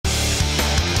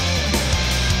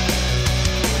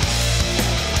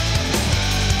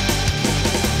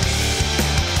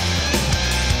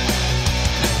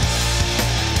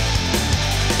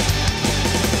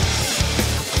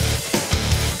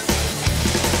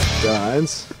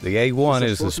The A1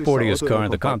 is the sportiest car in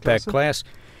the compact class.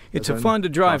 It's a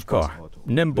fun-to-drive car,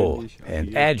 nimble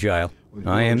and agile.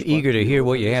 I am eager to hear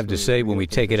what you have to say when we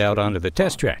take it out onto the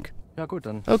test track.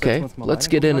 Okay, let's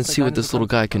get in and see what this little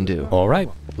guy can do. All right,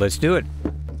 let's do it.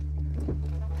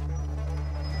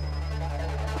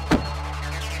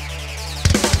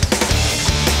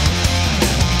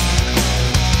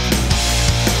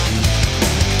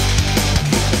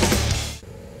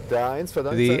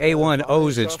 The A1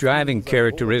 owes its driving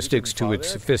characteristics to its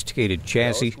sophisticated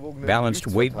chassis, balanced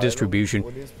weight distribution,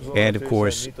 and, of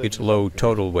course, its low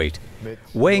total weight.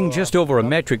 Weighing just over a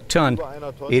metric ton,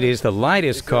 it is the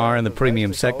lightest car in the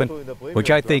premium segment, which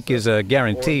I think is a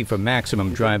guarantee for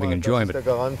maximum driving enjoyment.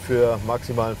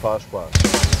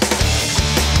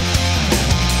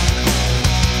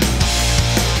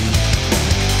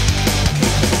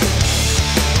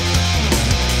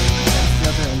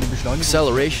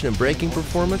 Acceleration and braking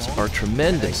performance are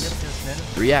tremendous.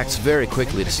 It reacts very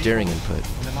quickly to steering input,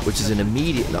 which is an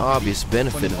immediate and obvious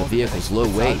benefit of the vehicle's low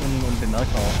weight.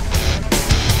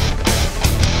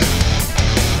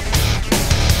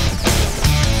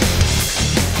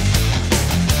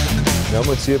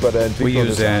 We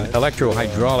use an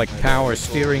electro-hydraulic power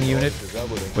steering unit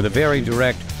with a very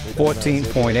direct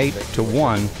 14.8 to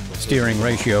 1 steering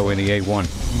ratio in the A1.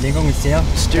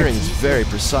 Steering is very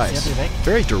precise,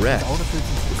 very direct.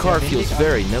 The car feels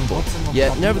very nimble,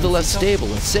 yet nevertheless stable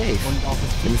and safe.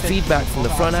 And the feedback from the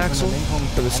front axle,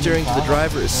 from the steering to the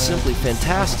driver, is simply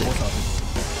fantastic.